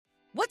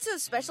What's so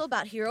special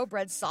about Hero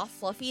Bread's soft,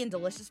 fluffy, and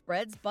delicious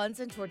breads, buns,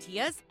 and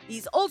tortillas?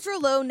 These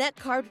ultra-low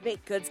net-carb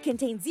baked goods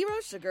contain zero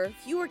sugar,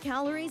 fewer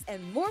calories,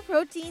 and more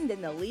protein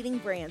than the leading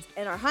brands,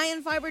 and are high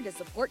in fiber to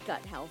support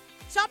gut health.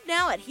 Shop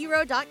now at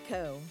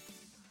hero.co.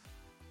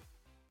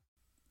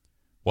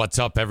 What's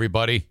up,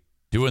 everybody?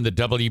 Doing the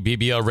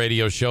WBBL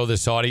radio show.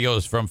 This audio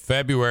is from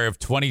February of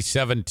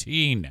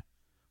 2017.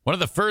 One of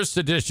the first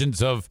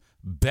editions of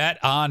Bet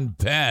on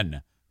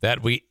Ben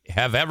that we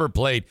have ever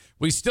played.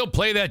 We still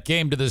play that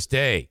game to this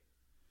day.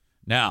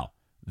 Now,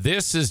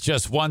 this is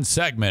just one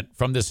segment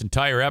from this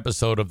entire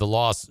episode of the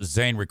Lost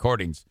Zane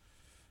recordings.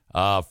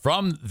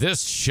 From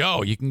this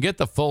show, you can get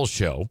the full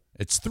show.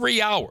 It's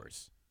 3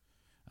 hours.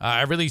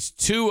 I release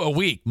 2 a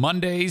week,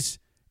 Mondays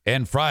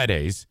and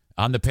Fridays,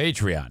 on the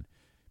Patreon.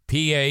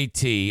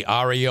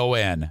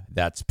 Patreon.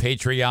 That's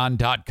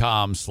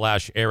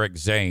patreon.com/Eric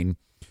Zane.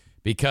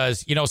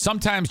 Because, you know,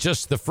 sometimes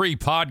just the free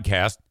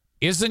podcast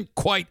isn't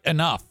quite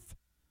enough,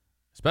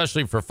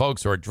 especially for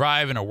folks who are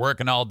driving or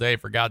working all day,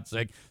 for God's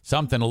sake,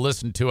 something to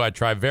listen to. I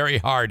try very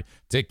hard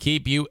to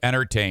keep you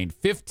entertained.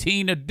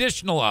 15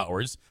 additional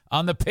hours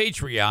on the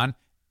Patreon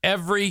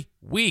every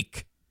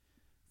week.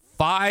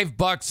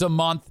 $5 a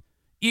month,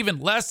 even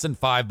less than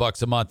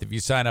 $5 a month if you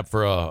sign up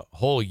for a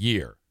whole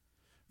year.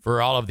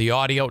 For all of the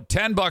audio,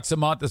 $10 a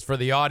month is for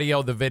the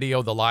audio, the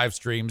video, the live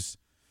streams,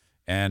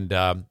 and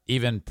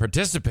even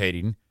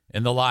participating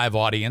in the live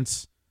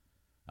audience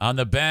on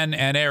the Ben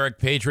and Eric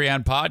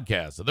Patreon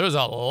podcast. So there's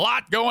a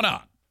lot going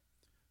on.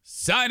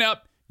 Sign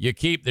up. You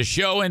keep the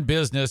show in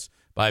business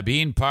by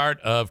being part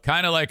of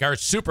kind of like our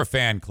super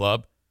fan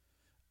club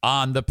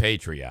on the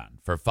Patreon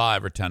for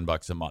 $5 or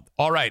 $10 a month.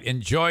 All right.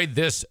 Enjoy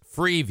this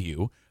free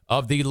view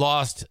of the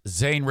Lost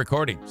Zane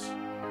recordings.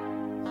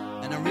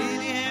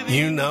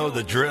 You know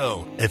the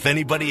drill. If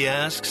anybody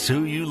asks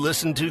who you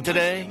listen to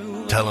today,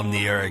 tell them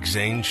the Eric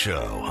Zane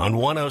Show on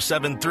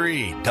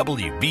 107.3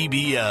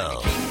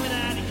 WBBL.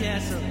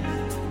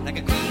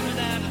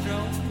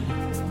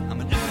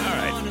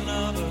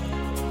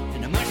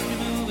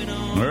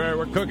 All right,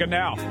 we're cooking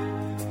now.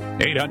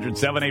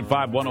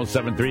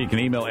 800-785-1073. You can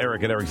email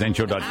Eric at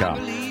ericzaneshow.com.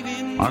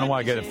 I don't know why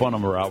I get a phone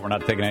number out. We're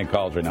not taking any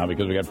calls right now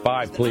because we got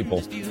 5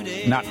 people.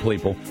 Not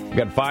people. We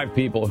got 5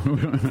 people who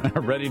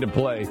are ready to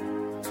play.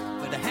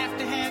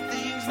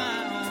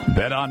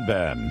 Bet on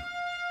Ben.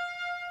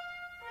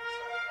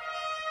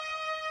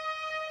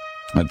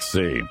 Let's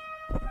see.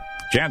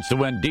 Chance to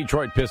win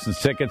Detroit Pistons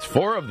tickets,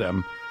 4 of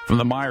them from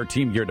the Meyer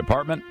Team Gear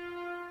Department.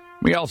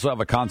 We also have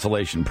a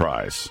consolation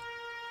prize.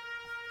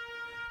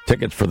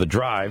 Tickets for the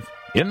drive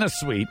in the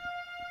suite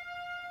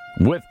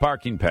with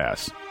parking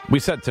pass. We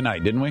said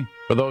tonight, didn't we,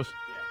 for those?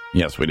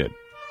 Yeah. Yes, we did.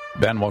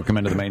 Ben, welcome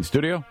into the main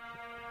studio.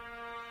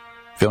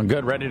 Feeling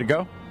good? Ready to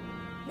go?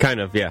 Kind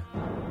of, yeah.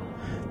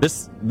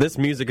 This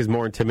music is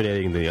more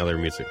intimidating than the other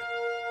music.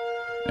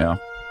 Yeah.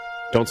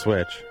 Don't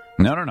switch.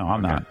 No,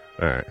 I'm not.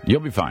 All right.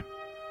 You'll be fine.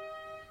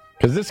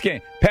 Because this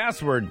game,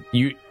 Password,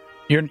 you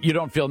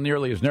don't feel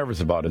nearly as nervous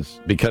about it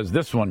because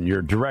this one,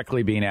 you're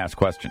directly being asked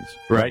questions,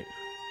 right?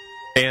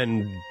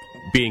 And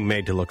being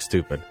made to look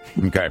stupid.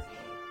 Okay.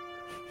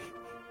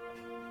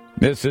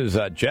 This is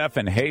Jeff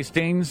and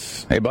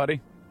Hastings. Hey,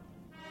 buddy.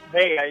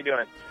 Hey, how you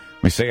doing?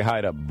 We say hi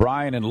to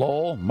Brian and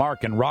Lowell,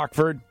 Mark and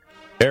Rockford,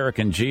 Eric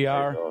and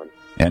GR,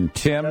 and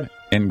Tim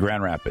in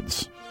Grand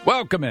Rapids.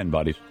 Welcome in,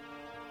 buddies.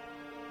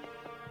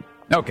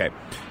 Okay,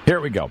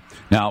 here we go.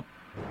 Now,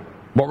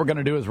 what we're going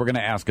to do is we're going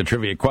to ask a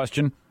trivia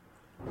question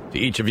to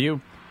each of you,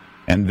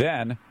 and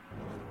then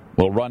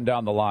we'll run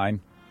down the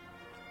line.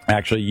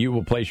 Actually, you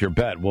will place your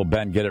bet. Will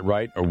Ben get it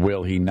right, or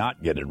will he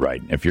not get it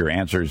right? If your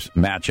answers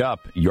match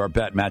up, your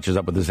bet matches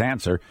up with his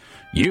answer,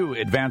 you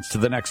advance to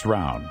the next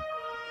round.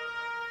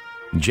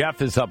 Jeff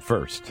is up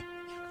first.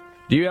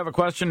 Do you have a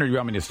question, or do you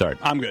want me to start?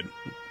 I'm good.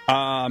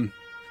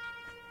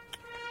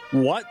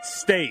 What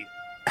state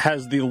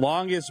has the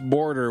longest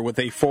border with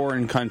a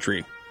foreign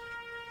country?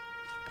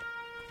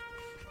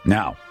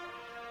 Now,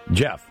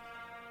 Jeff,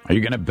 are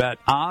you going to bet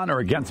on or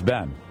against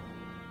Ben?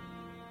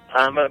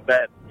 I'm going to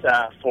bet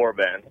for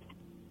Ben.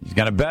 He's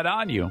going to bet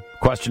on you.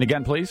 Question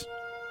again, please.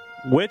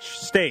 Which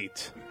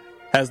state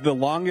has the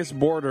longest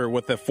border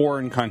with a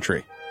foreign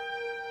country?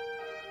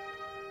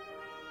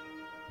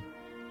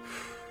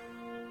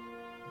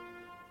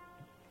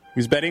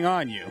 He's betting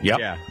on you. Yep.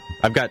 Yeah.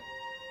 I've got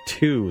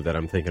 2 that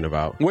I'm thinking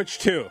about. Which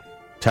 2?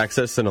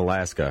 Texas and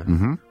Alaska.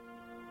 Mm-hmm. I'm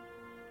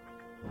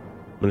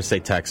going to say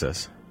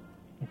Texas.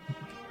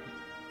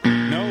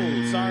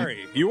 No,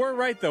 sorry. You were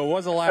right, though. It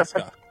was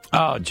Alaska.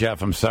 Oh,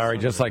 Jeff, I'm sorry.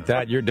 Just like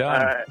that, you're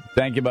done. All right.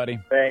 Thank you, buddy.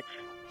 Thanks.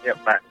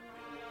 Yep, bye.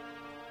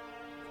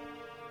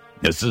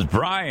 This is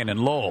Brian and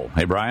Lowell.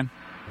 Hey, Brian.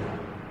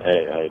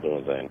 Hey, how you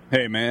doing, Zane?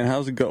 Hey, man,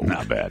 how's it going?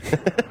 Not bad.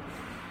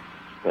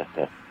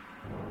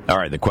 All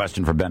right, the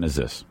question for Ben is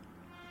this.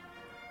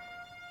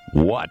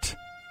 What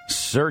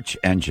search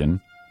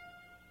engine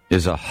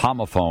is a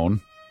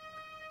homophone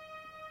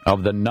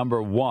of the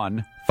number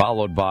 1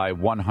 followed by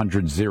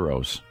 100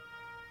 zeros?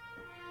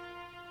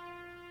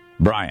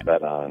 Brian.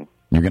 Bet on.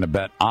 You're going to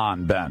bet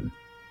on Ben.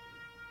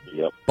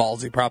 Yep.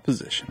 Ballsy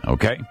proposition.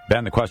 Okay.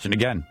 Ben, the question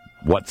again.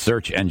 What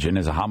search engine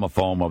is a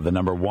homophone of the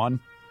number 1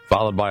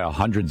 followed by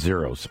 100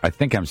 zeros? I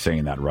think I'm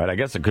saying that right. I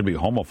guess it could be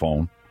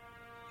homophone.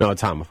 No,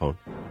 it's homophone.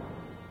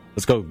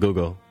 Let's go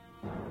Google.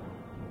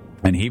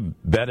 And he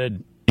bet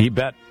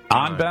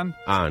on Ben?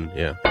 On,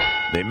 yeah.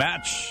 They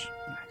match.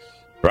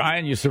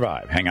 Brian, you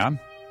survive. Hang on.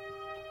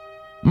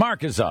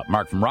 Mark is up.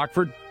 Mark from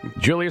Rockford.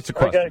 Julius, a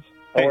question. Hey, guys.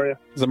 How are you?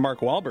 This is Mark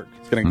Wahlberg.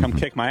 He's going to come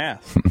kick my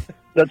ass.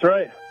 That's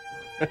right.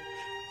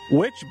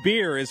 Which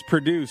beer is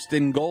produced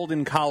in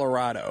Golden,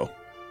 Colorado?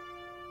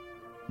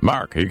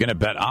 Mark, are you going to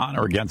bet on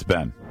or against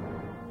Ben?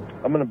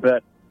 I'm going to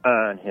bet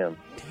on him.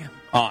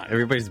 On.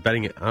 Everybody's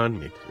betting it on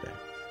me today.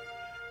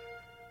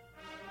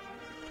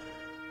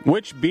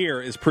 Which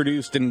beer is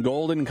produced in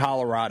Golden,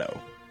 Colorado?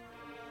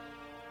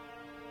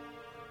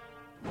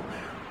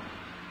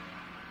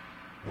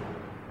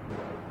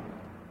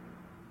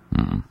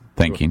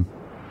 Thinking.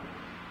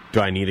 Do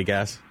I need a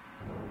guess?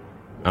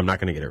 I'm not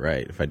going to get it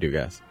right if I do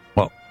guess.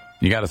 Well,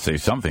 you got to say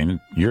something.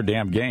 Your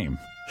damn game.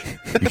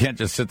 You can't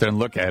just sit there and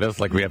look at us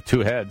like we have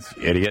two heads,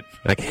 idiot.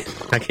 I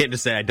can't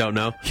just say I don't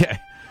know. Yeah.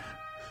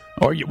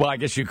 Or, I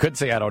guess you could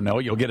say, I don't know.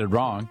 You'll get it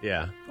wrong.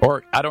 Yeah.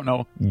 Or, I don't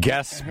know,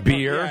 guess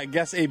beer. Yeah,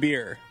 guess a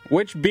beer.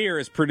 Which beer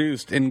is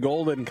produced in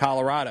Golden,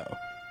 Colorado?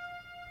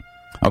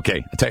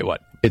 Okay, I'll tell you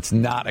what. It's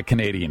not a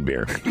Canadian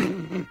beer.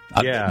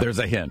 Yeah. There's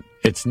a hint.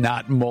 It's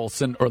not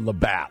Molson or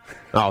Labatt.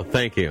 Oh,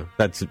 thank you.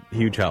 That's a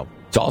huge help.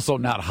 It's also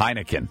not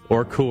Heineken.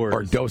 Or Coors.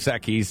 Or Dos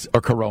Equis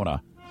or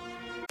Corona.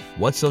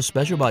 What's so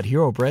special about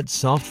Hero Bread's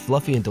soft,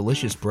 fluffy, and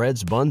delicious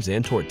breads, buns,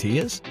 and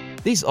tortillas?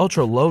 These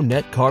ultra-low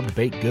net-carb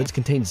baked goods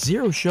contain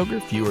zero sugar,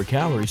 fewer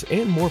calories,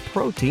 and more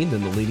protein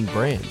than the leading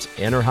brands,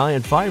 and are high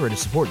in fiber to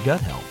support gut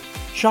health.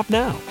 Shop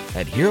now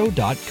at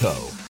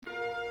hero.co.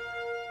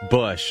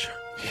 Bush.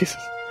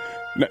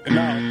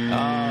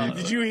 No.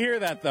 Did you hear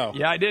that, though?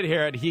 Yeah, I did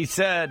hear it. He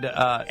said...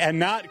 and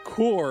not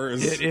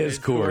Coors. It is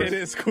Coors. It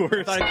is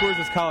Coors. I thought Coors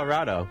was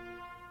Colorado.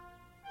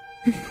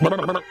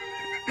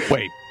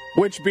 Wait.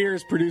 Which beer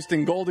is produced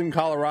in Golden,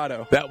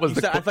 Colorado? That was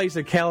I thought you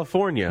said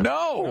California.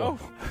 No.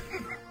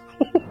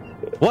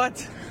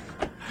 What?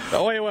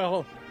 Oh, wait,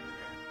 hold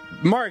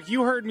on. Mark,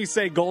 you heard me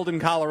say Golden,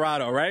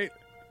 Colorado, right?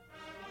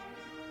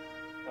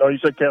 Oh, you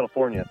said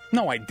California.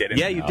 No, I didn't.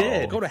 Yeah, you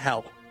did. Go to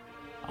hell.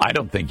 I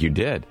don't think you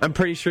did. I'm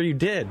pretty sure you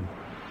did.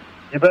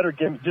 You better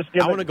give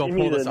I want to go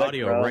pull this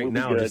audio right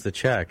now just to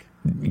check.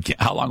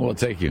 How long will it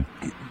take you?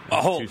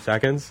 2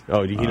 seconds?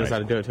 Oh, he knows how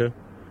to do it too?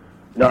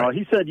 No,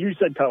 you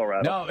said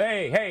Colorado. No,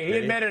 hey, he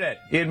admitted it.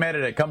 He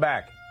admitted it. Come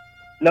back.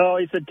 No,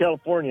 he said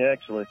California,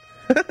 actually.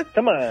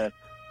 Come on.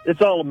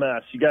 It's all a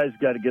mess. You guys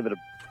got to give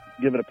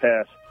it a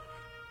pass.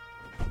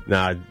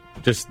 Nah,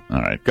 just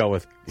all right. Go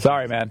with...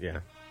 Sorry, man. Yeah.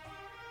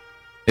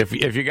 If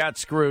you got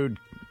screwed,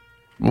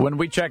 when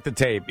we check the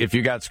tape, if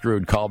you got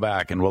screwed, call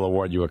back and we'll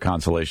award you a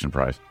consolation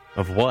prize.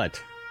 Of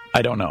what?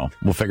 I don't know.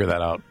 We'll figure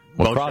that out.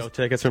 Show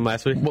tickets from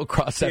last week? We'll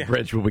cross that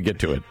bridge when we get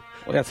to it.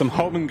 We got some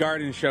Home and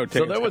Garden show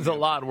tickets. So there was a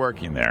lot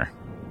working there.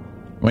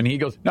 When he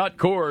goes, not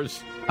Coors,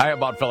 I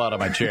about fell out of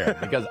my chair.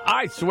 Because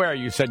I swear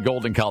you said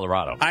Golden,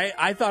 Colorado.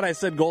 I thought I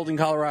said Golden,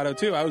 Colorado,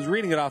 too. I was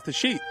reading it off the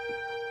sheet.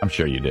 I'm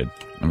sure you did.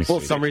 Let me see.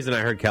 For some reason I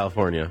heard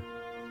California.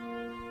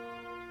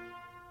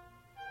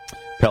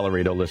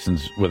 Pellerito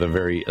listens with a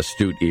very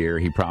astute ear.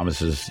 He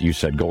promises you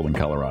said Golden,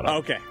 Colorado.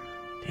 Okay.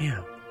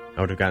 Damn.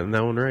 I would have gotten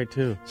that one right,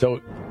 too. So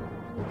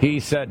he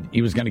said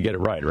he was going to get it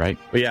right?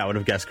 But yeah, I would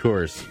have guessed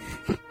Coors.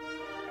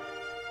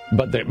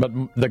 But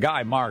the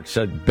guy, Mark,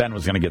 said Ben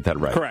was going to get that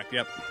right. Correct,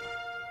 yep.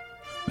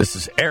 This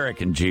is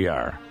Eric and GR.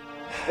 Hey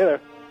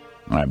there.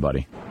 All right,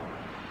 buddy.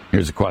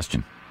 Here's a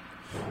question.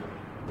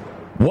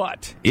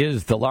 What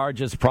is the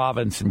largest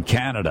province in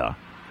Canada?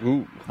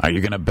 Ooh. Are you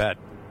going to bet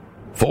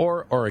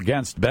for or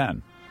against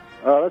Ben?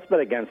 Let's bet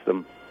against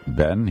them.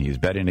 Ben, he's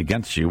betting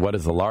against you. What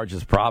is the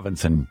largest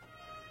province in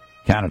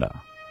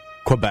Canada?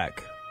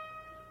 Quebec.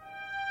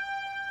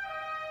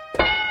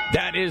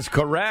 That is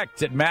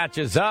correct. It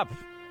matches up.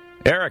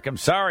 Eric, I'm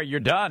sorry. You're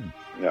done.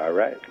 All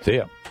right. See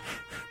ya.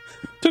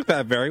 Took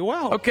that very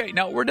well. Okay,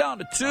 now we're down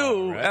to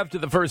 2 after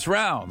the first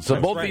round.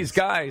 So both these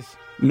guys...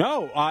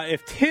 No,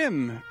 if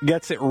Tim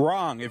gets it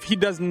wrong, if he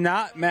does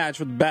not match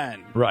with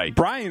Ben, right,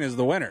 Brian is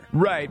the winner.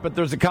 Right, but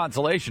there's a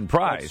consolation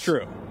prize. That's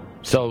true.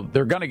 So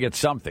they're going to get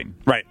something.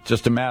 Right.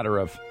 Just a matter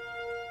of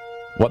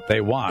what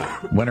they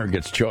want. Winner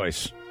gets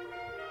choice.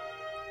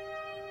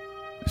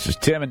 This is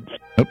Tim and...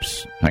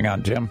 Oops. Hang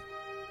on, Tim.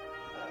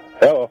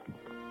 Hello.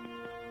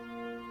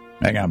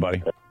 Hang on,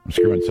 buddy. I'm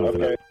screwing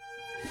something up.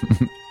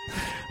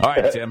 All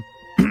right, Tim.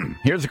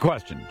 Here's a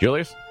question.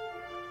 Julius?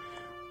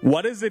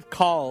 What is it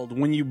called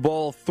when you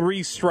bowl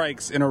 3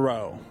 strikes in a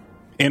row?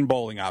 In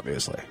bowling,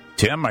 obviously.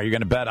 Tim, are you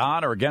going to bet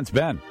on or against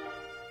Ben?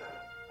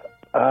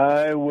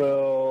 I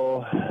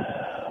will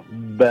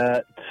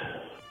bet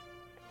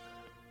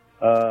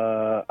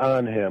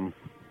on him.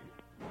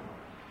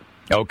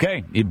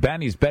 Okay.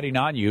 Ben, he's betting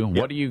on you.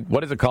 Yep.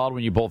 What is it called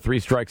when you bowl 3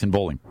 strikes in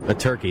bowling? A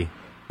turkey.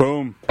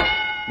 Boom.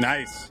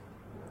 Nice.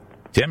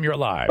 Tim, you're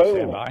alive. Boom.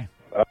 Stand by.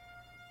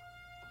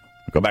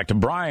 Go back to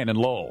Brian and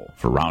Lowell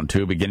for round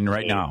 2 beginning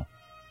right now.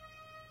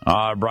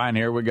 Brian,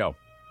 here we go.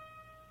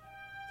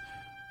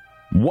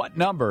 What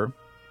number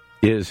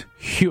is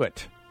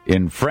Hewitt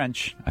in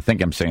French? I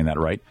think I'm saying that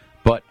right.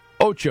 But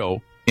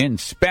ocho in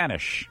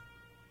Spanish.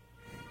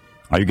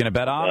 Are you going to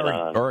bet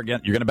on or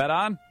again? You're going to bet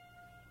on?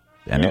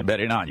 And I'm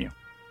betting on you.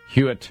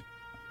 Hewitt.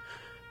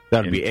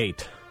 That would be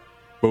 8.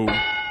 Boom.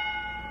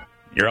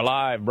 You're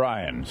alive,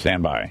 Brian.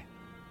 Stand by.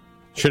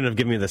 Shouldn't have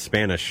given me the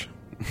Spanish.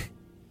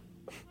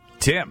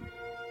 Tim.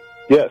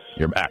 Yes.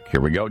 You're back. Here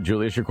we go.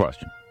 Julius, your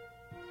question.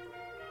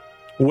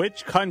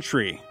 Which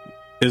country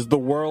is the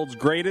world's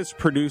greatest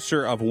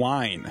producer of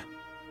wine?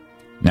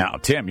 Now,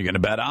 Tim, you going to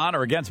bet on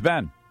or against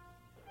Ben?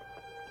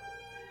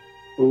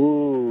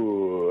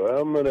 Ooh,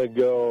 I'm going to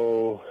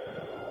go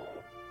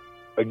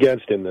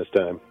against him this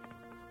time.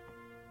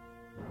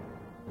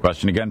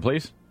 Question again,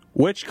 please.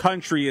 Which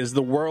country is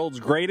the world's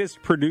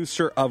greatest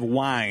producer of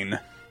wine?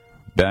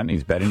 Ben,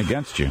 he's betting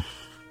against you.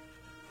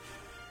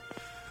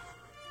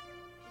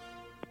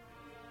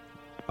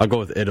 I'll go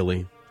with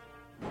Italy.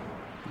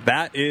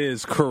 That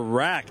is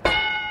correct.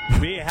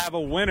 We have a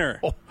winner.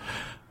 Oh.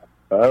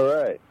 All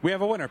right. We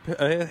have a winner.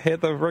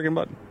 Hit the friggin'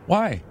 button.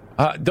 Why?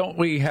 Don't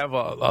we have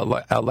a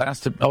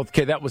last...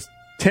 Okay, that was...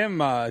 Tim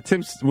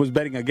was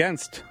betting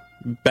against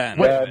Ben.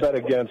 Yeah, I bet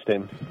against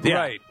him. Yeah.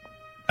 Right.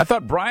 I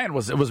thought Brian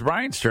was... It was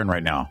Brian's turn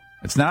right now.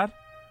 It's not?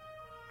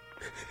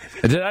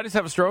 Did I just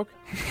have a stroke?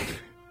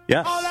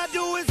 Yes. All I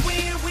do is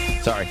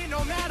win, Sorry.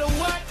 no matter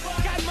what.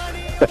 Got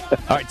money.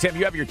 All right, Tim,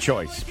 you have your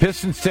choice.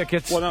 Pistons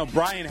tickets. Well, no,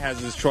 Brian has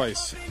his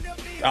choice.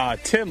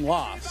 Tim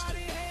lost.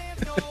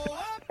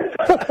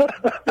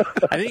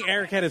 I think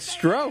Eric had a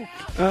stroke.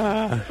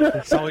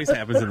 This always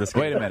happens in this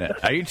game. Wait a minute.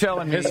 Are you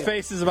telling me His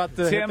face is about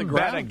to hit the Tim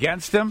ground. bet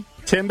against him?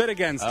 Tim bet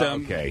against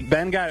him. Okay.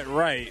 Ben got it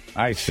right.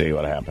 I see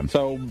what happened.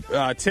 So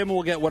Tim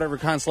will get whatever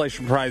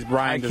consolation prize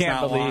Brian I does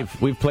can't not believe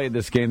want. we've played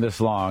this game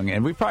this long,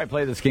 and we've probably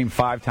played this game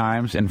 5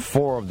 times, and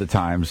 4 of the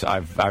times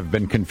I've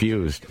been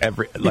confused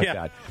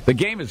that. The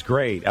game is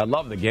great. I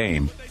love the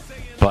game,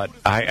 but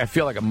I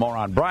feel like a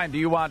moron. Brian, do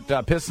you want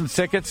Pistons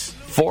tickets?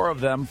 4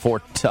 of them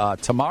for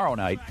tomorrow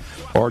night,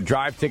 or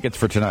drive tickets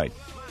for tonight?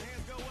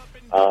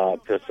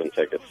 Piston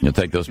tickets. You'll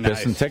take those Nice.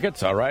 Piston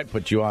tickets. All right,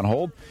 put you on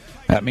hold.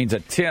 That means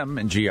that Tim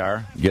and GR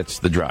gets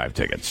the drive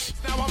tickets.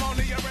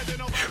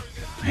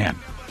 Man,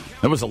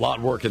 there was a lot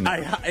of work in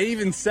there. I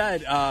even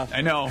said,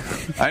 I know.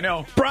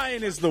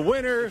 Brian is the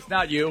winner. It's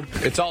not you.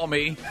 It's all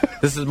me.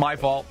 This is my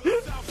fault.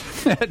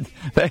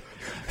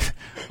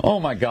 Oh,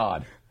 my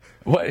God.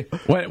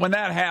 When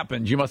that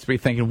happens, you must be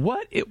thinking,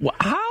 what?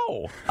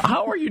 How?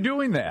 How are you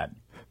doing that?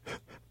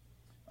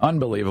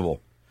 Unbelievable.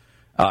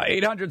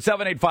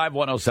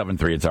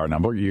 800-785-1073. It's our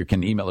number. You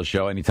can email the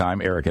show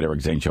anytime,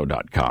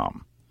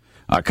 eric@ericzaneshow.com.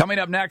 Coming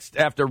up next,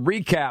 after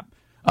recap,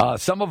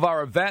 some of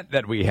our event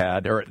that we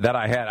had, or that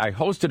I had. I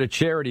hosted a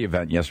charity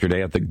event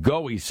yesterday at the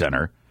Goey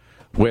Center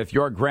with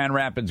your Grand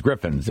Rapids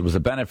Griffins. It was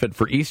a benefit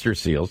for Easter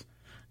seals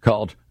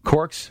called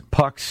Corks,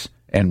 Pucks,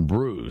 and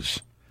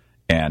Brews.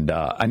 And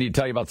I need to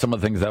tell you about some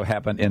of the things that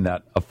happened in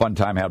that a fun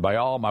time had by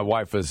all. My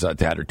wife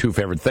had her 2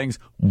 favorite things,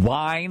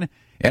 wine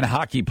and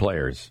hockey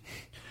players.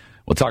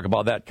 We'll talk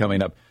about that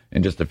coming up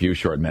in just a few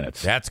short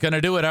minutes. That's going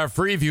to do it. Our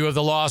free view of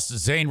the Lost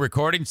Zane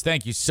recordings.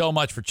 Thank you so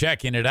much for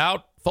checking it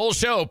out. Full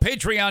show,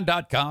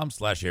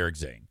 patreon.com/Eric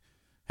Zane.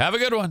 Have a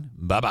good one.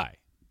 Bye-bye.